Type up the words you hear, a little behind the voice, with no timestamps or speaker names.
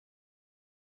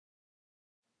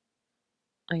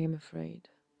I am afraid.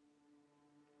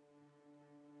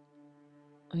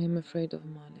 I am afraid of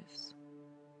malice.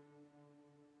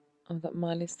 Of that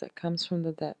malice that comes from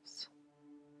the depths,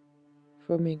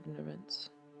 from ignorance,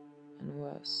 and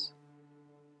worse,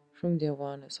 from the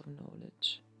awareness of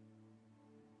knowledge.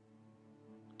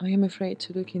 I am afraid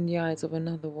to look in the eyes of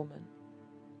another woman,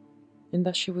 and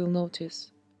that she will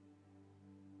notice,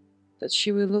 that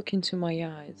she will look into my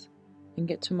eyes and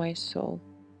get to my soul.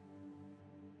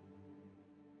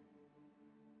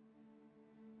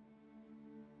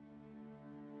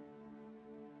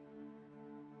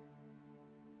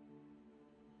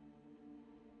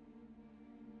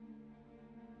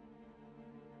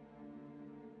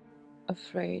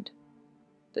 Afraid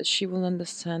that she will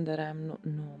understand that I am not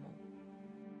normal.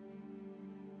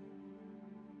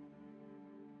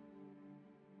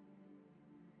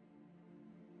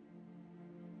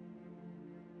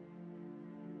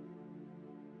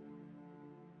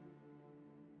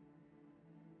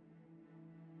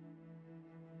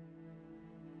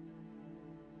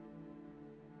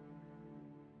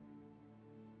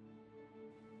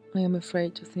 I am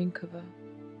afraid to think of her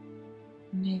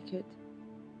naked.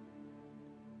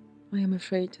 I am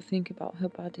afraid to think about her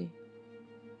body,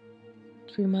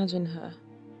 to imagine her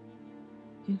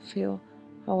and feel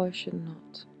how I should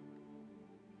not,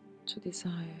 to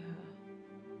desire her.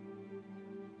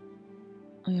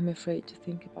 I am afraid to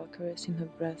think about caressing her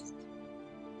breast,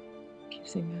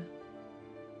 kissing her,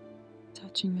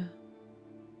 touching her,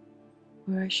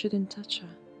 where I shouldn't touch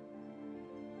her,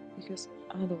 because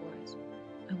otherwise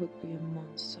I would be a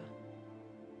monster,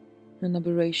 an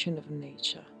aberration of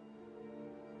nature.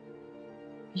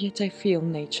 Yet I feel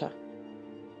nature.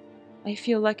 I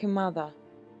feel like a mother,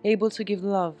 able to give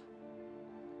love,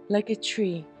 like a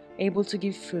tree, able to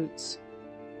give fruits.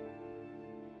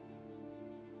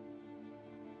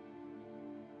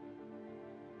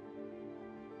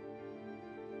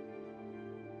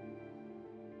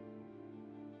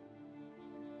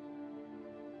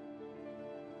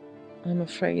 I'm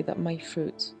afraid that my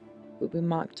fruits will be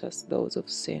marked as those of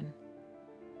sin.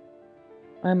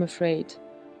 I'm afraid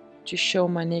to show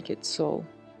my naked soul.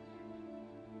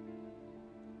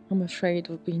 I'm afraid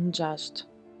of being judged,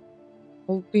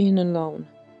 of being alone.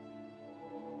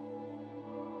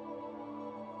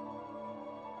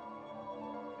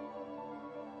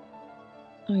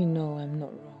 I know I'm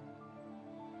not wrong.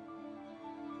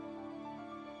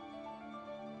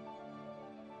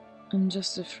 I'm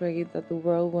just afraid that the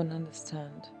world won't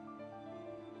understand.